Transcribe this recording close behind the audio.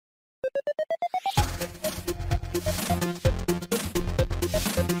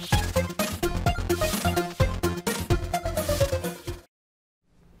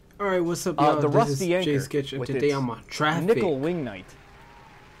Alright, what's up, y'all? The This Rusty is Anchor Jayysketch, and with today its I'm on traffic. Nickel Wing Night.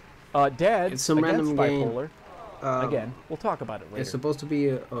 Dad, It's some random game. bipolar. Again, we'll talk about it later. It's supposed to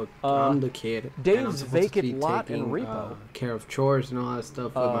be I'm the kid. and I'm Dave's supposed to be vacant lot and taking, repo. care of chores and all that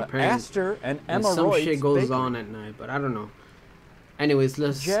stuff with my parents. Aster and And Emma some Royd's shit goes bakery. on at night, but I don't know. Anyways,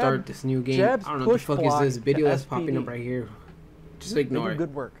 let's start this new game. Jab's I don't know what the push fuck is block this video to that's popping up SPD. right here. Just They ignore do it.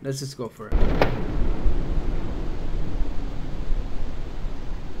 good work. Let's just go for it.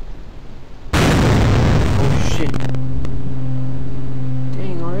 Oh shit.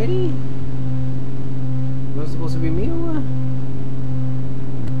 Dang, already? Was it supposed to be me or what?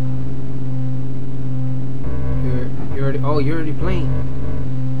 You're already playing.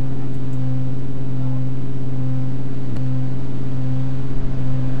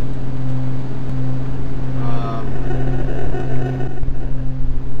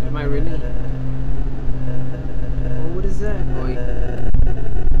 Am I really? Oh, what is that? Oh, wait.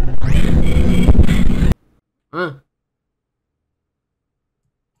 Huh?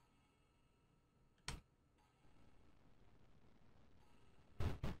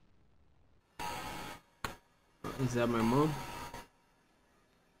 Is that my mom?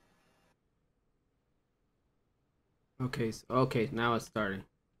 Okay, now it's starting.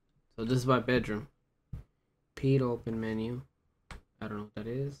 So this is my bedroom. P to open menu. I don't know what that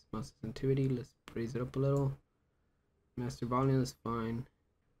is. Mouse sensitivity. Let's raise it up a little. Master volume is fine.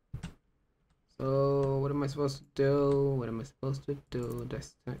 So what am I supposed to do? What am I supposed to do?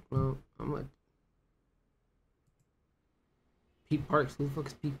 Dissect. No, I'm like Pete Parks. Who the fuck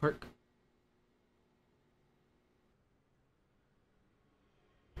is Pete Park?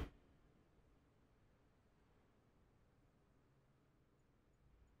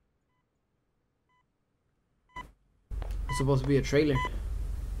 It's supposed to be a trailer.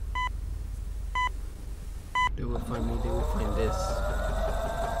 They will find me, they will find this.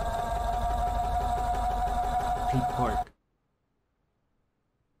 Pete Park.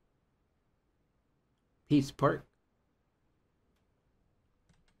 Pete's Park.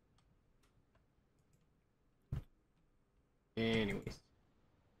 Anyways.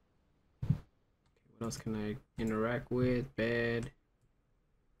 Okay, what else can I interact with? Bed.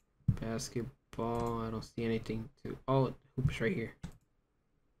 Basketball. I don't see anything to. Oh, hoops right here.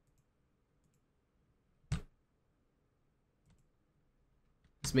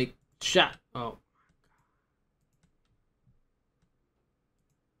 Let's make shot. Oh.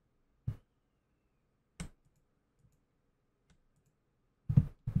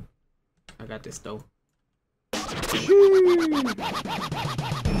 I got this though.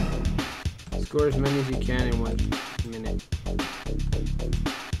 Score as many as you can in 1 minute.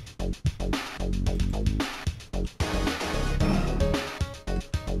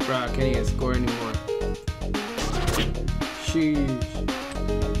 Bro, I can't even score anymore. Sheesh.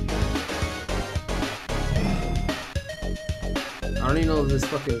 I don't even know if this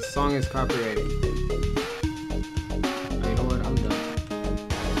fucking song is copyrighted. You know what? I'm done.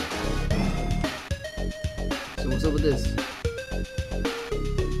 So what's up with this?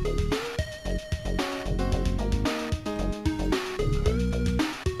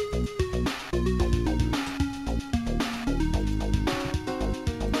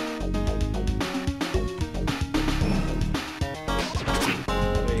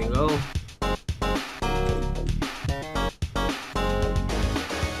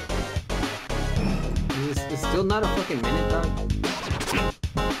 It's still not a fucking minute, dog.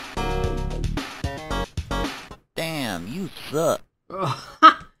 Damn, you suck. Oh,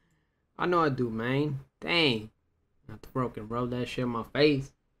 I know I do, man. Dang. Not to broken rub that shit in my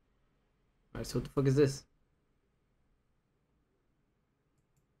face. Alright, so what the fuck is this?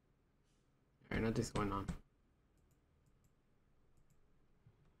 Alright, nothing's going on.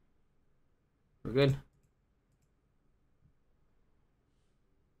 We're good.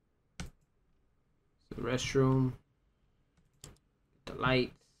 The restroom, the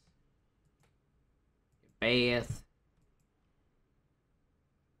lights, the bath,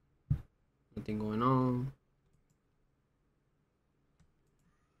 nothing going on,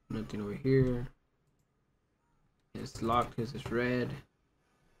 nothing over here. It's locked because it's red,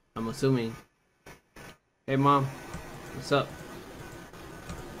 I'm assuming. Hey mom, what's up?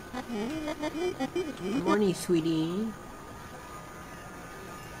 Good morning, sweetie.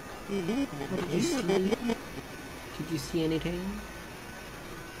 Did you sleep? Did you see anything?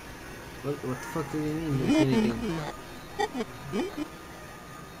 What the fuck do you mean? Did you see anything?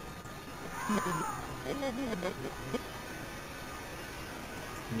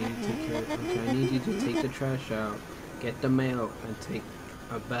 I need you to take the trash out, get the mail, and take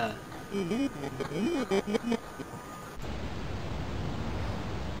a bath.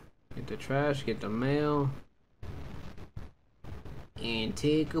 Get the trash, get the mail, and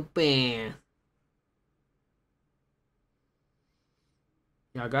take a bath.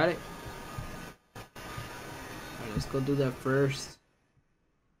 Y'all got it? Alright, let's go do that first.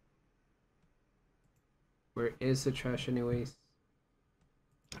 Where is the trash anyways?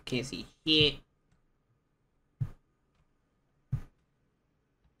 I can't see shit.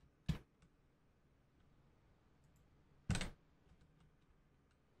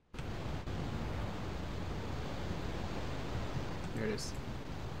 There it is.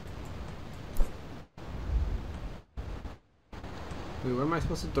 Wait, where am I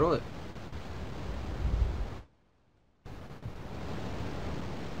supposed to throw it?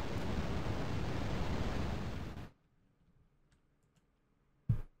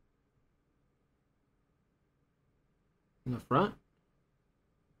 In the front?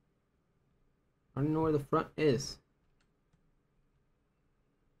 I don't know where the front is.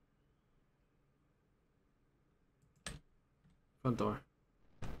 Front door.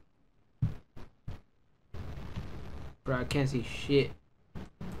 Bro, I can't see shit.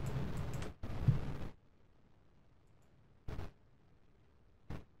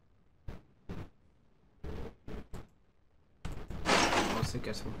 Oh, sick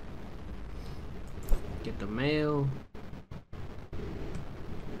as one. Get the mail.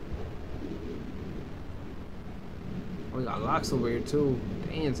 Oh, we got locks over here too.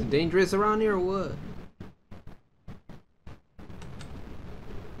 Dang, is it dangerous around here or what?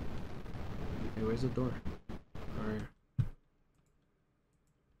 Hey, where's the door? Alright.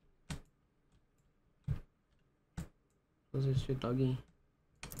 Close this shit, doggy.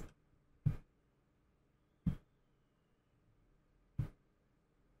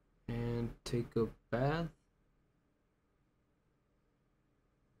 And take a bath.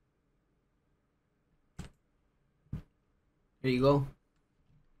 There you go.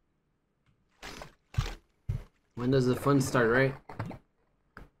 When does the fun start, right?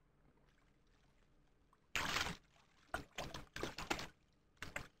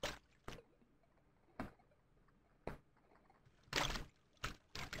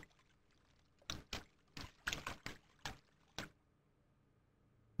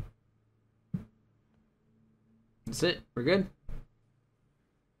 That's it. We're good.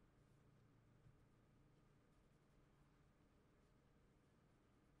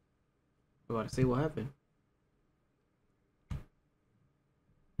 I'm about to say what happened.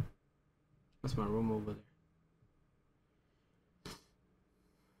 That's my room over there.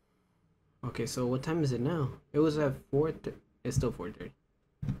 Okay, so what time is it now? It was at 4. It's still 4:30.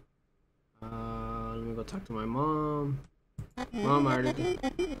 Let me go talk to my mom. Mom, I already did.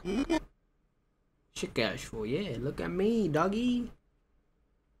 Shit casual, yeah. Look at me, doggy.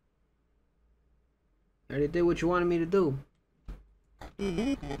 I already did what you wanted me to do.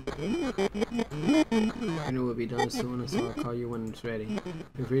 I knew we'll be done soon, so I'll call you when it's ready.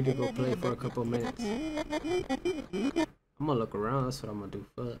 Feel free to go play for a couple minutes. I'm gonna look around, that's what I'm gonna do.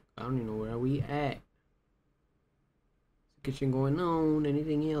 Fuck, I don't even know where we at. Kitchen going on,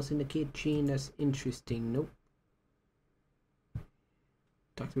 anything else in the kitchen that's interesting? Nope.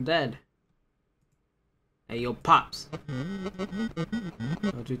 Talk to Dad. Hey, yo, Pops.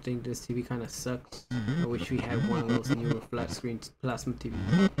 Don't you think this TV kind of sucks? I wish we had one of those newer flat screen plasma TV.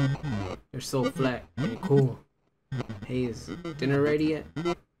 They're so flat and cool. Hey, is dinner ready yet?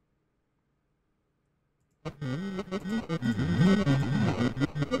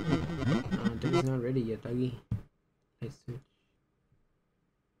 Dinner's not ready yet, doggy. Let's switch.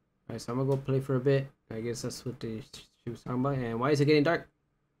 Alright, so I'm gonna go play for a bit. I guess that's what she was talking about. And why is it getting dark?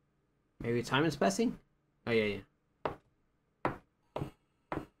 Maybe time is passing? Oh, yeah.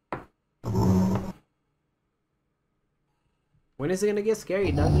 When is it gonna get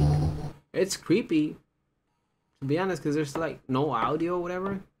scary, doggy? It's creepy, to be honest, because there's like no audio or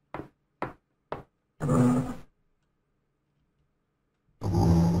whatever.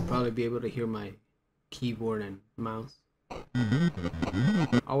 You'll probably be able to hear my keyboard and mouse.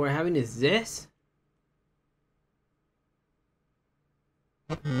 All we're having is this?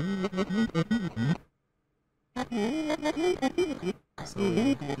 So,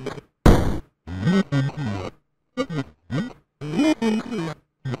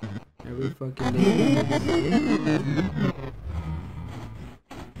 every fucking day.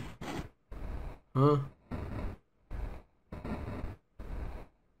 Huh?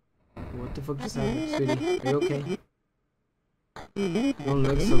 What the fuck just happened, sweetie? Are you okay? You don't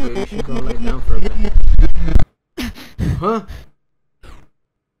look so good. You should go lie down for a bit. Huh?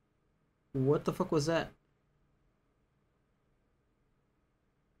 What the fuck was that?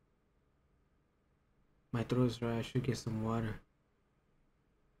 My throat is dry. I should get some water.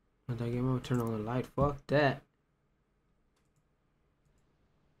 I'm gonna turn on the light. Fuck that.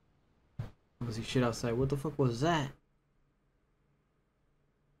 I see shit outside. What the fuck was that?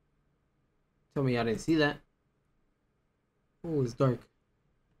 Tell me I didn't see that. Oh, it's dark.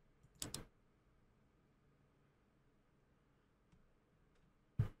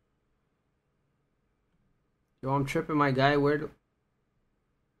 Yo, I'm tripping, my guy. Where do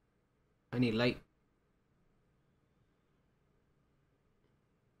I need light?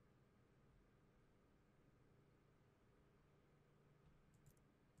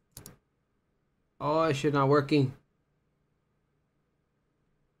 Oh, it should not working.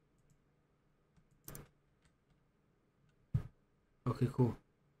 Okay, cool.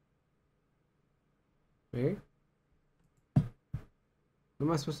 Where? Where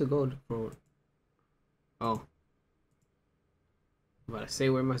am I supposed to go for? Oh. I'm about to say,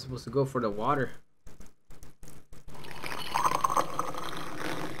 where am I supposed to go for the water?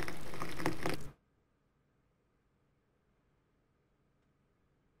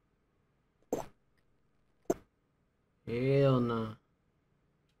 Hell nah.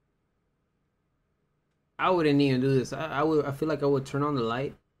 I wouldn't even do this. I feel like I would turn on the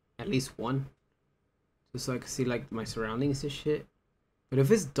light, at least one, just so I can see like my surroundings and shit. But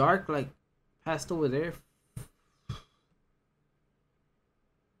if it's dark, like past over there,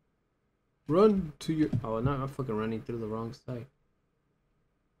 run to your. Oh no, I'm fucking running through the wrong side.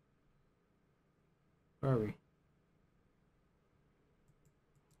 Where are we?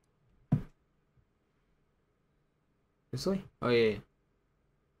 This way? Oh yeah.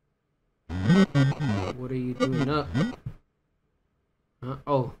 What are you doing up? Huh?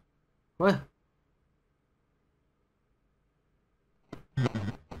 Oh. What?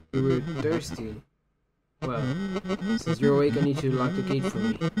 You were thirsty. Well, since you're awake, I need you to lock the gate for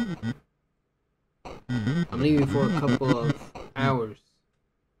me. I'm leaving for a couple of hours.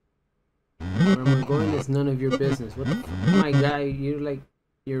 Where am I going is none of your business. What the fuck? My guy, you're like,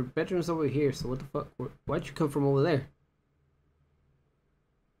 your bedroom's over here, so what the fuck? Why'd you come from over there?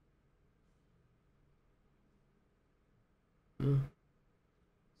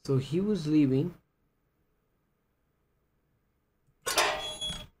 So he was leaving.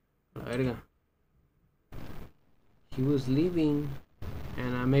 He was leaving,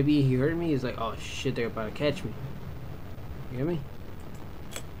 and maybe he heard me. He's like, "Oh shit, they're about to catch me." You hear me?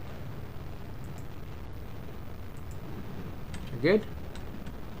 You're good?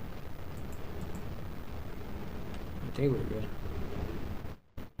 I think we're good.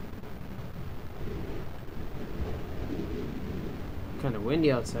 Kind of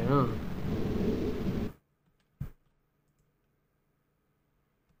windy outside, huh?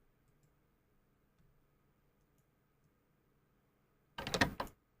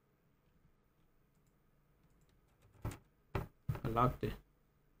 I locked it.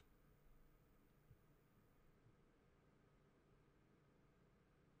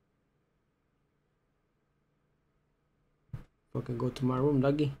 Fucking go to my room,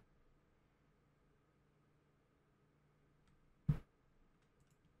 doggy.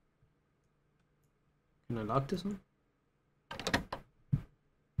 Can I lock this one?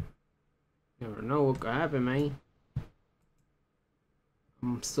 Never know what could happen, man.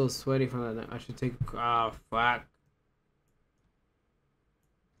 I'm still sweaty from that. I should take. Ah, fuck.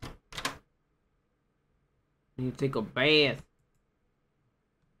 I need to take a bath.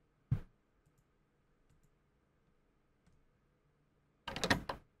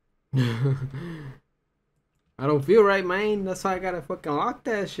 I don't feel right, man. That's why I gotta fucking lock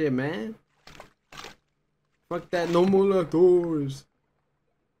that shit, man. Fuck that. No more locked doors.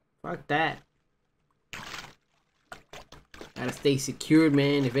 Fuck that. Gotta stay secured,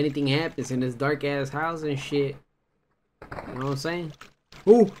 man. If anything happens in this dark ass house and shit. You know what I'm saying?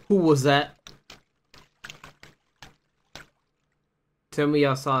 Who was that? Tell me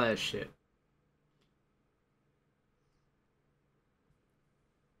y'all saw that shit.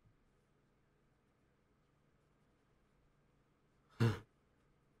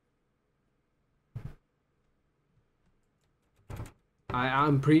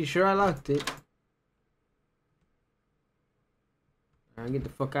 I'm pretty sure I locked it. Alright, get the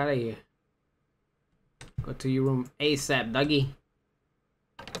fuck out of here. Go to your room ASAP, doggy.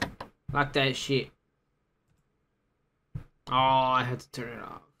 Lock that shit. Oh, I had to turn it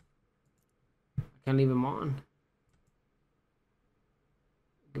off. I can't leave him on.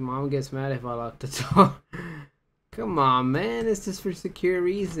 Your mom gets mad if I lock the door. Come on, man. It's just for secure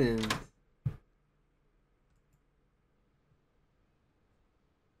reasons.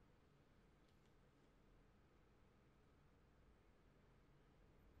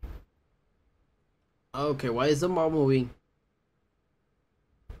 Okay, why is the mom moving?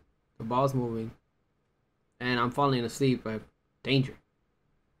 ball's moving. And I'm falling asleep. Like, danger.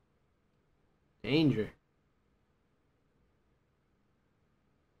 Danger.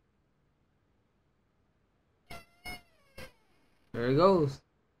 There it goes.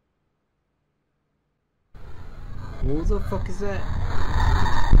 Who the fuck is that?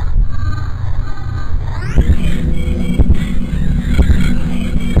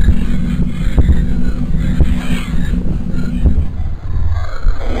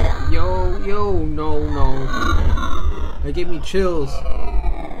 Yo, no. That gave me chills.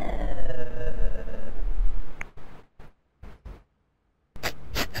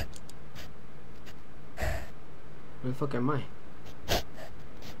 Where the fuck am I?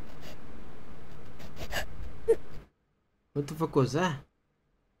 What the fuck was that?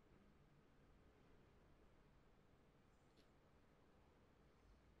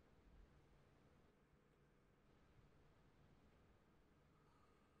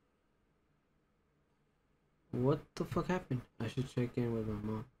 What the fuck happened? I should check in with my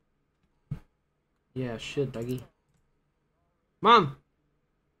mom. Yeah, shit, doggy. Mom!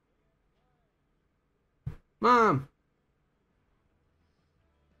 Mom!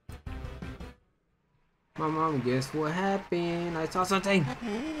 My mom, guess what happened? I saw something!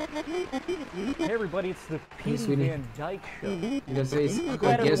 Hey everybody, it's the Petey sweetie. Van Dyke Show. You gotta say, I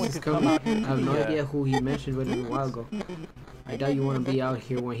glad guess everyone it's could come coming. out I here. have no Yeah. idea who he mentioned but a while ago. I doubt you want to be out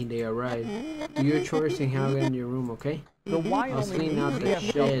here when they arrive. Do your chores and hang out in your room, okay? The Wyoming I'll clean out the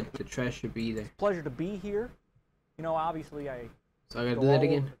VFW. shed. The trash should be there. Pleasure to be here. You know, obviously I So I gotta go do that all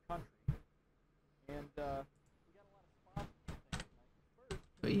again? over the country. And we got a lot of sponsors.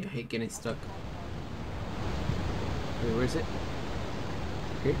 But yeah, I hate getting stuck. Wait, where is it?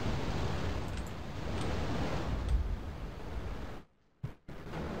 Here?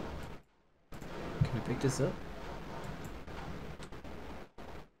 Can I pick this up?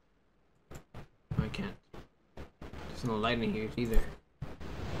 No, I can't. There's no light in here either. Hey,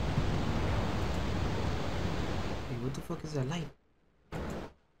 what the fuck is that light?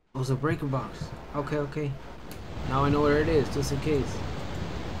 Oh, it's a breaker box. Okay. Now I know where it is, just in case.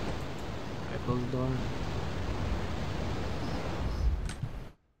 I close the door.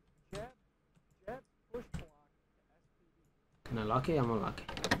 Jet, push block to SPD. Can I lock it? I'm gonna lock it.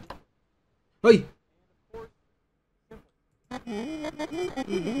 Hey!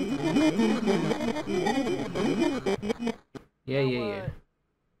 Yeah.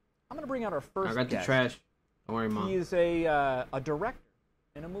 I'm gonna bring out our first I got the guest. trash. Don't worry, Mom. He is a director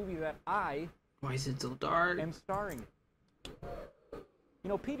in a movie that I Why is it so dark? am starring in. You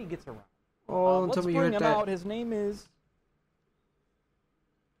know, Petey gets around. Oh, Let's tell me you bring heard him that. out. His name is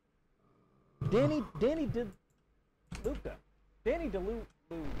Danny did Luca. Danny DeLuca.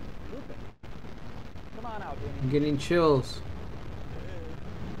 Come on out, I'm Danny. getting chills.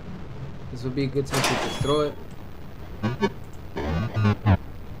 This would be a good time to just throw it.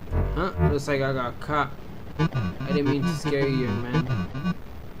 Huh? Looks like I got caught. I didn't mean to scare you, young man.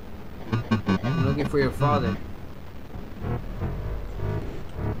 I'm looking for your father.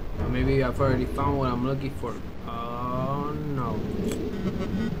 Or maybe I've already found what I'm looking for. Oh no.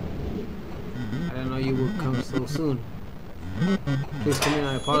 I didn't know you would come so soon. Please come in.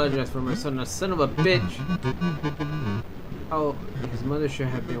 I apologize for my son. A son of a bitch. Oh, his mother should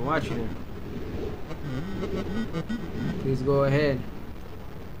have been watching him. Please go ahead.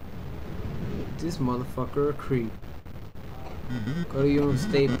 This motherfucker a creep. Go to your room,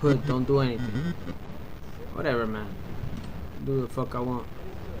 stay put, don't do anything. Whatever, man. Do the fuck I want.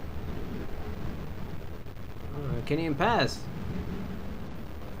 Oh, I can't even pass.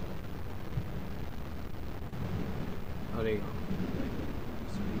 Oh, there you go.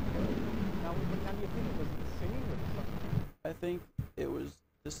 Now, what do you think? Was it singing or something? I think it was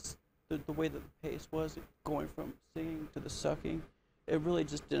just the way that the pace was going from singing to the sucking. It really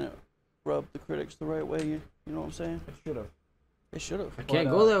just didn't rub the critics the right way. You know what I'm saying? It should have. It should have. I can't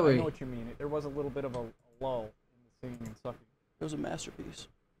go that I way. know what you mean. There was a little bit of a lull in the singing and sucking. It was a masterpiece.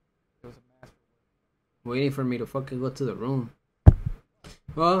 It was a masterwork. Waiting for me to fucking go to the room.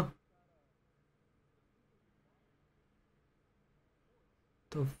 Huh?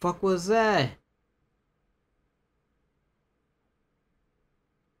 The fuck was that?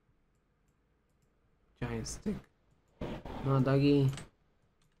 Giant stick. No, doggy.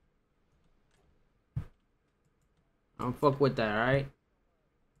 I don't fuck with that, alright?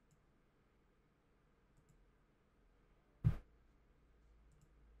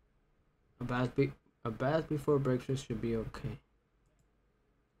 A bath before breakfast should be okay.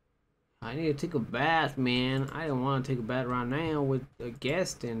 I need to take a bath, man. I don't want to take a bath right now with a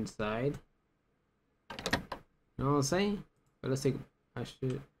guest inside. You know what I'm saying? But let's take. I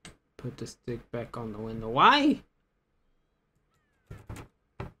should Put the stick back on the window. Why?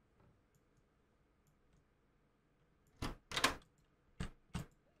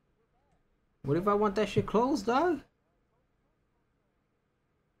 What if I want that shit closed, dog?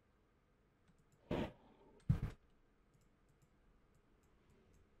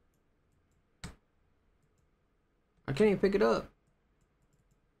 I can't even pick it up.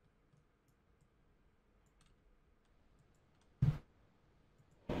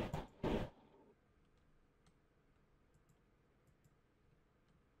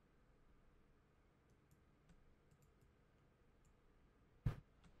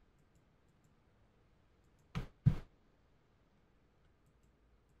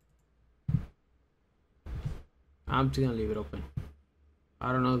 I'm just gonna leave it open.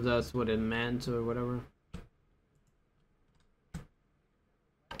 I don't know if that's what it meant or whatever.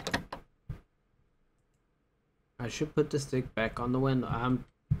 I should put the stick back on the window.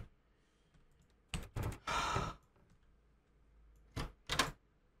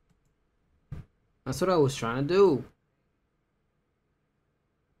 That's what I was trying to do.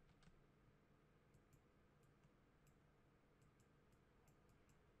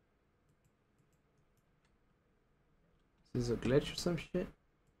 Is this a glitch or some shit?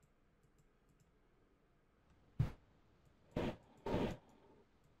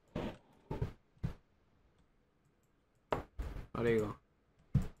 Oh, there you go.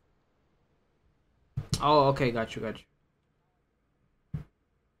 Oh, okay, got you.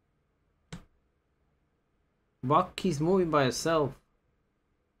 Buck keeps moving by itself.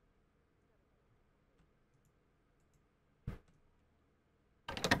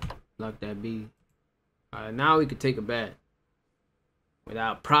 Like that bee. Alright, now we could take a bath.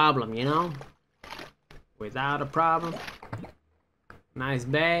 Without problem, you know? Without a problem. Nice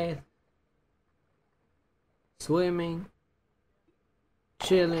bath. Swimming.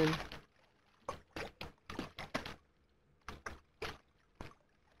 Chilling.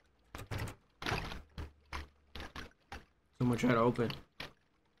 Someone try to open.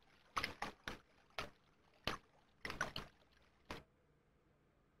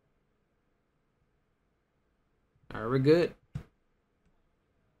 Alright, we're good.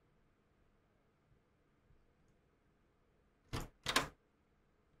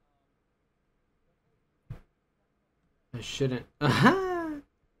 I shouldn't. Let's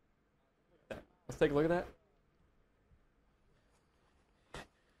take a look at that.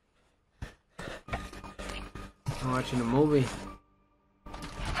 I'm watching a movie.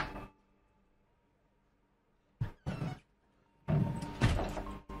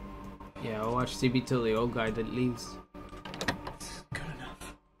 Yeah, I'll watch CB till the old guy that leaves. Good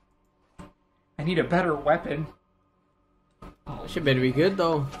enough. I need a better weapon. That shit better be good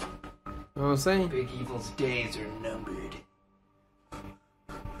though. You know what I'm saying? Big Evil's days are numbered.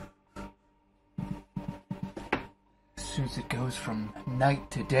 As soon as it goes from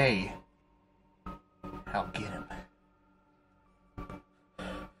night to day, I'll get him.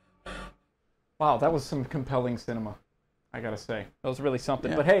 Wow, that was some compelling cinema, I gotta say. That was really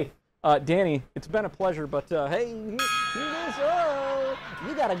something. Yeah. But hey, Danny, it's been a pleasure, but hey, here it is. Oh,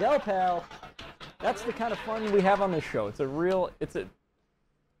 you gotta go, pal. That's the kind of fun we have on this show.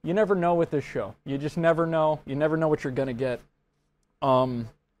 You never know with this show. You just never know. You never know what you're gonna get.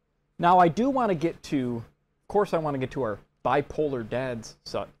 Now I do want to get to, of course I want to get to our bipolar dads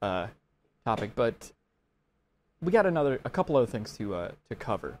topic, but we got a couple other things to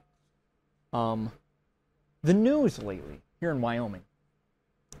cover. The news lately here in Wyoming.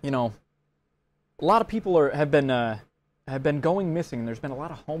 You know, a lot of people have been going missing, and there's been a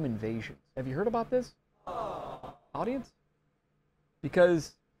lot of home invasions. Have you heard about this, audience?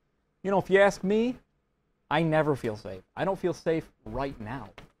 Because, you know, if you ask me, I never feel safe. I don't feel safe right now.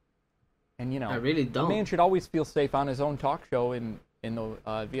 And you know, I really don't. A man should always feel safe on his own talk show in the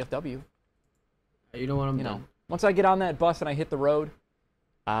VFW. You know what I'm You doing? know, once I get on that bus and I hit the road,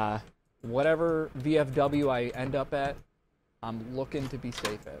 whatever VFW I end up at, I'm looking to be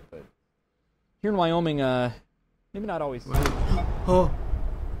safe at. But here in Wyoming, maybe not always. Oh.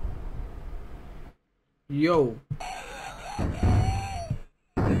 Yo.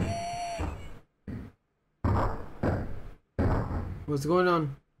 What's going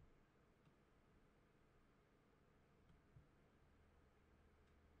on?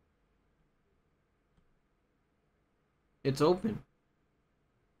 It's open.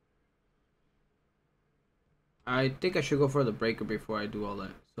 I think I should go for the breaker before I do all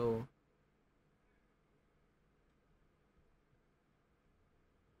that. So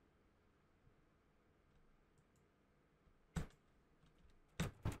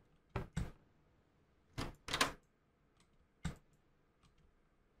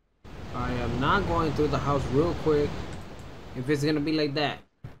not going through the house real quick if it's gonna be like that.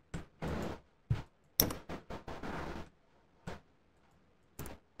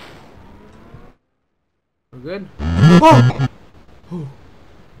 We're good? Oh!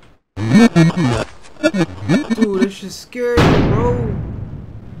 Dude, this shit's scary, bro.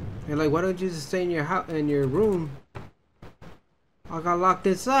 And like, why don't you just stay in your house, in your room? I got locked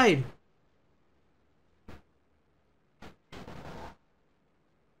inside.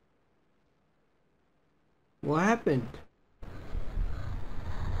 What happened?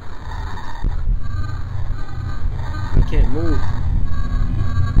 I can't move.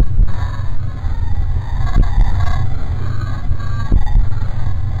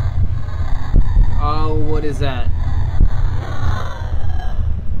 Oh, what is that?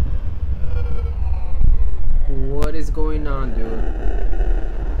 What is going on, dude?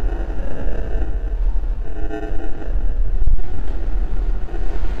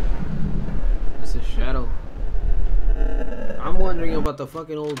 It's a shadow. I'm wondering about the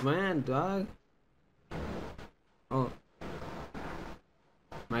fucking old man, dog. Oh.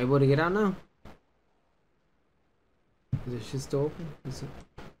 Am I able to get out now? Is this shit still open? Is it?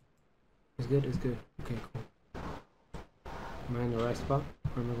 It's good, it's good. Okay, cool. Am I in the right spot?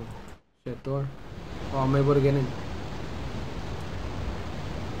 Or am I going to shut door? Oh, I'm able to get in.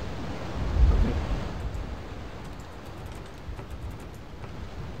 Okay.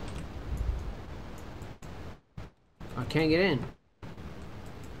 I can't get in.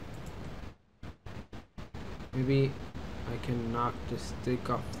 Maybe I can knock the stick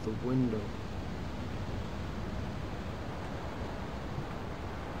off the window.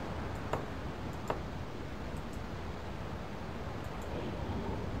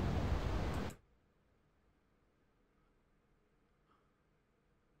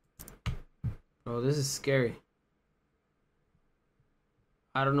 Oh, this is scary.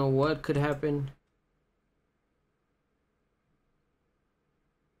 I don't know what could happen.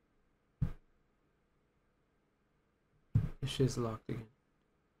 This shit's locked again.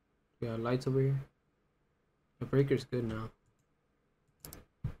 We got lights over here. The breaker's good now.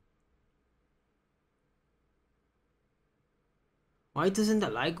 Why doesn't the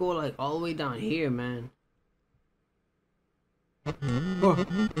light go like all the way down here, man? Oh.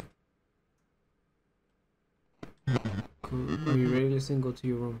 Cool. Are you ready? Listen, go to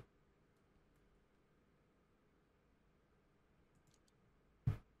your room.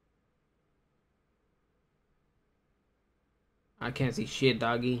 I can't see shit,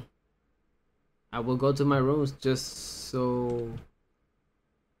 doggy. I will go to my rooms just so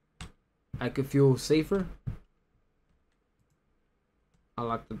I could feel safer. I'll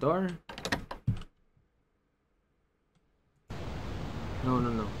lock the door. No, no,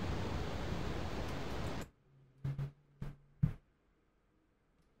 no.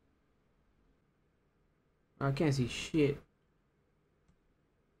 I can't see shit.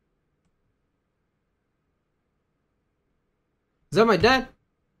 Is that my dad?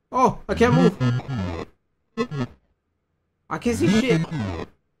 Oh, I can't move. I can't see shit.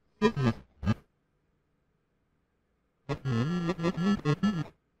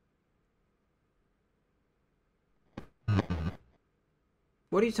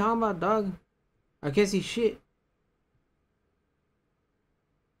 What are you talking about, dog? I can't see shit.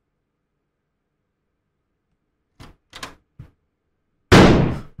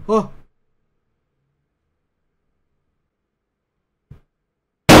 Oh.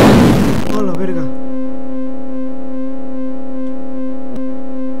 Oh, la verga.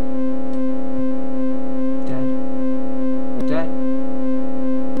 Dad. Dad.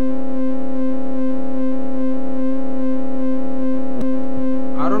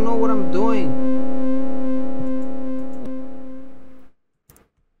 I don't know what I'm doing.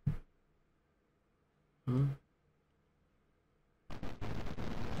 Huh?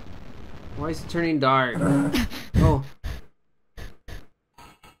 Why is it turning dark? Oh.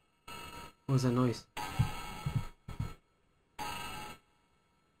 What was that noise?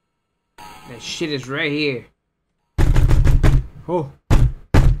 That shit is right here. Oh.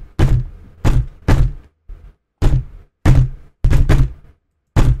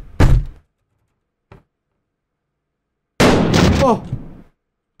 Oh.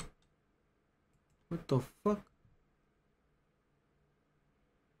 What the fuck?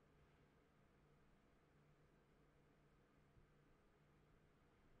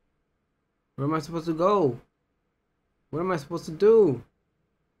 Where am I supposed to go? What am I supposed to do?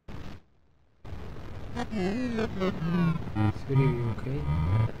 Sweetie, are you okay?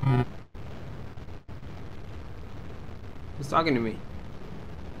 Who's talking to me?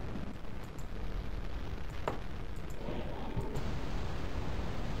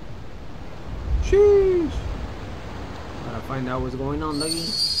 Find out what's going on, Dougie.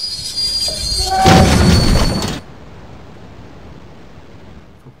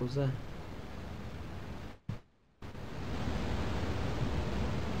 What was that?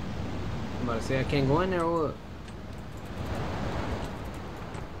 I'm about to say I can't go in there or what?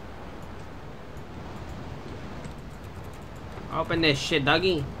 Open this shit,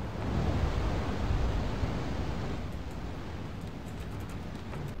 Dougie.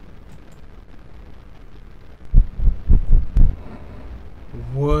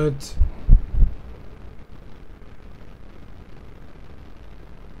 What?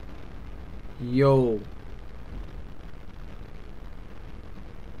 Yo.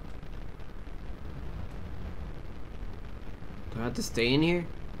 Do I have to stay in here?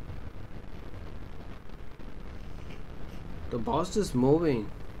 The boss is moving.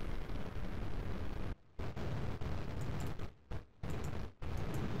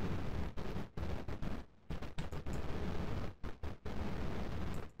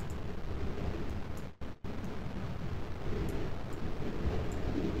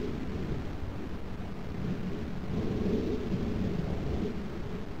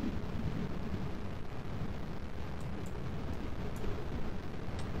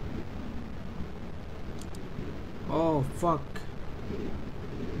 Oh, fuck.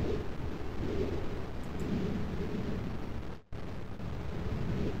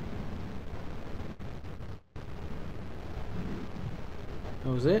 That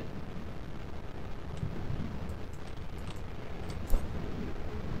was it?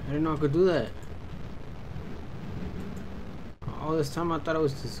 I didn't know I could do that. All this time I thought it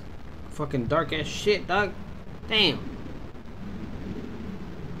was just fucking dark ass shit, dog. Damn.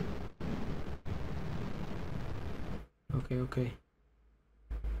 Okay.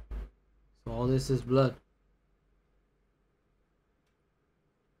 So all this is blood.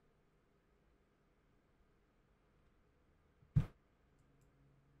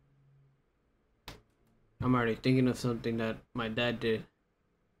 I'm already thinking of something that my dad did.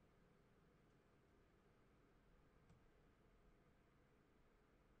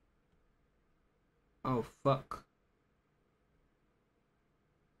 Oh fuck.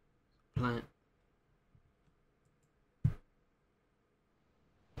 Plant.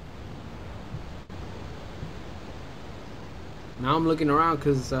 Now I'm looking around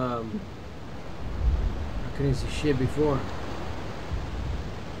because I couldn't see shit before.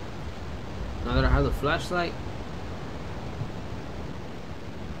 Now that I have the flashlight.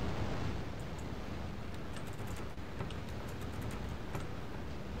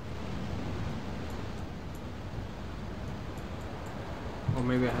 Or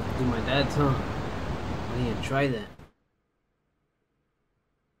maybe I have to do my dad's, huh? I didn't even try that.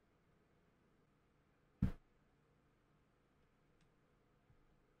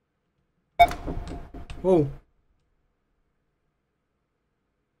 Whoa.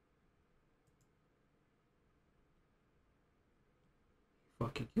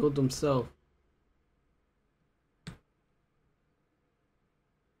 Fucking killed himself.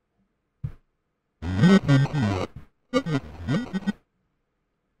 Huh?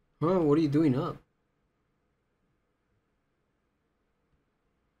 What are you doing up?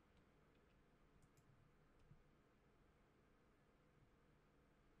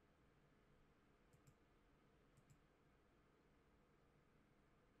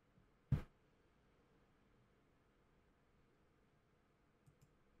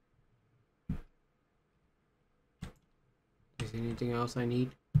 Is there anything else I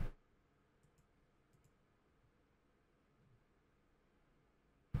need?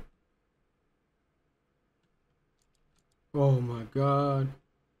 Oh my god.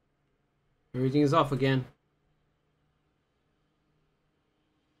 Everything is off again.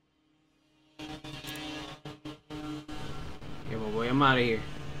 Yeah, but boy, I'm out of here.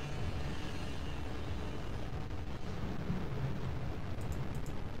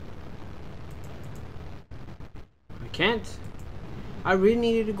 I can't? I really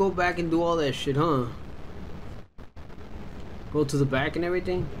needed to go back and do all that shit, huh? Go to the back and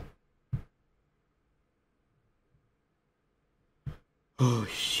everything? Oh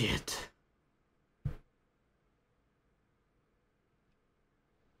shit.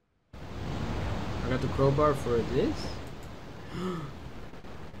 I got the crowbar for this?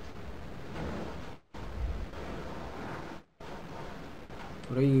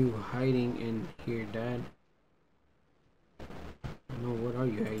 What are you hiding in here, Dad? No, what are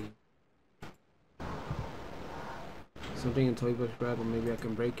you hiding? Something in Toy Box grab, or maybe I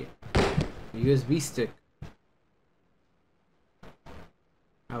can break it. A USB stick.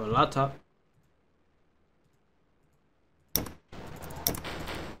 I have a laptop.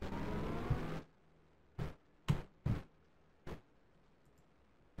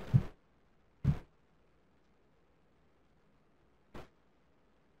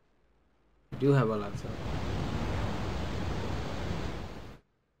 do have a laptop.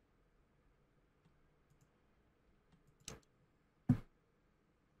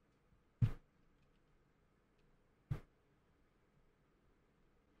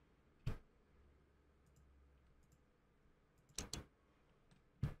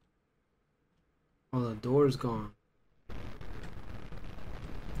 Oh, the door's gone.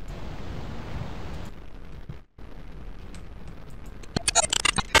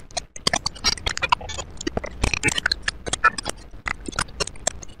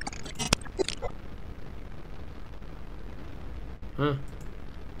 Huh?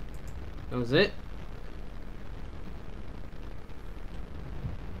 That was it?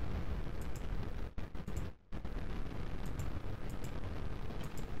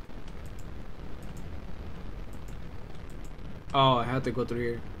 Oh, I have to go through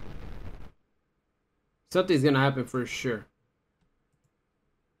here. Something's gonna happen for sure.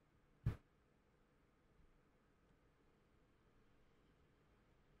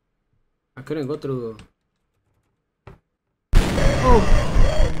 I couldn't go through. Oh!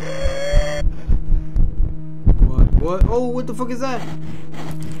 What? Oh, what the fuck is that?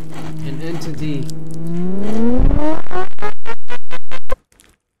 An entity.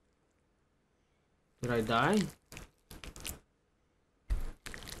 Did I die?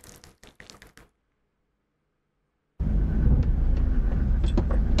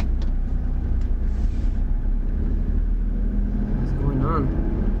 What's going on?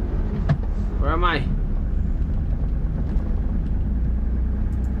 Where am I?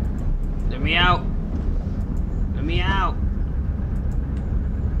 Let me out! Let me out!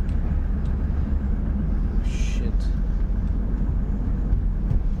 Shit.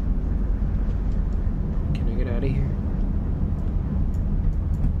 Can I get out of here?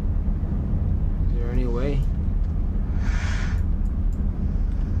 Is there any way?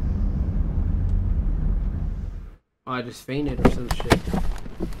 Oh, I just fainted or some shit.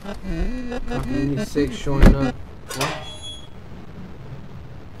 Only 6 showing up. What?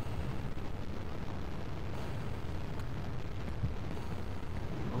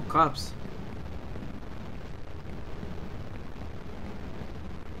 Oh, cops.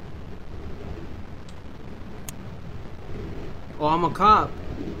 Oh, I'm a cop.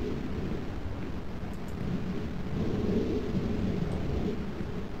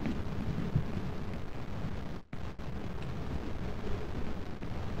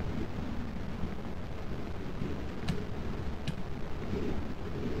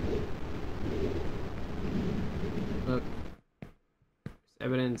 Look.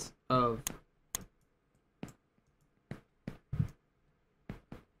 There's evidence of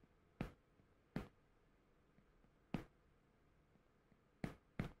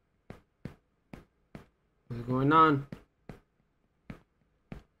what's going on.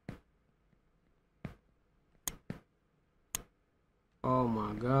 Oh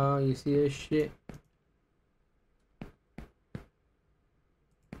my god, you see this shit?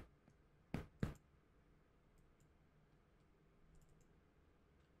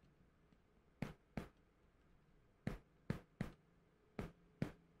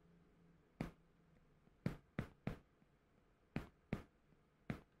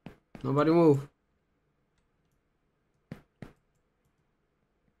 Nobody move.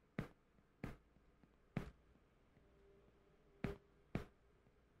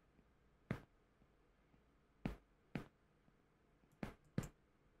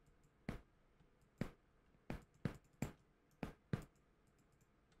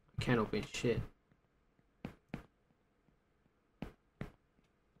 Can't open shit.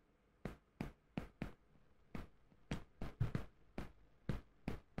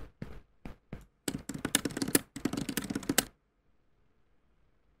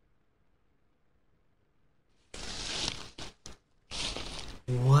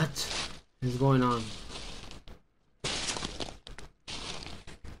 What is going on?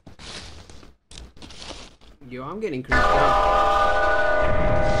 Yo, I'm getting creeped out.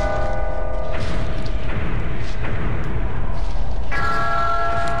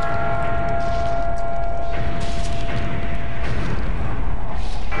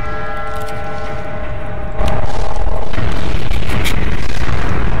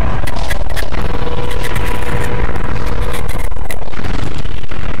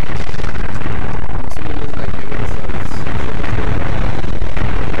 I'm assuming there's like evidence of shit that's going on.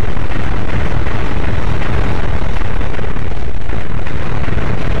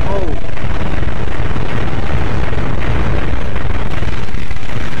 Oh!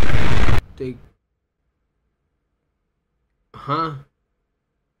 They... Huh?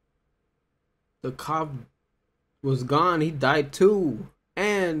 The cop was gone. He died too.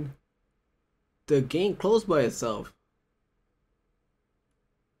 And The game closed by itself.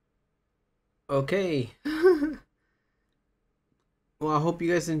 Okay. Well, I hope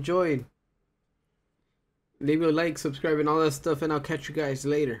you guys enjoyed. Leave a like, subscribe, and all that stuff, and I'll catch you guys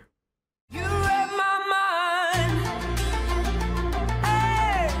later.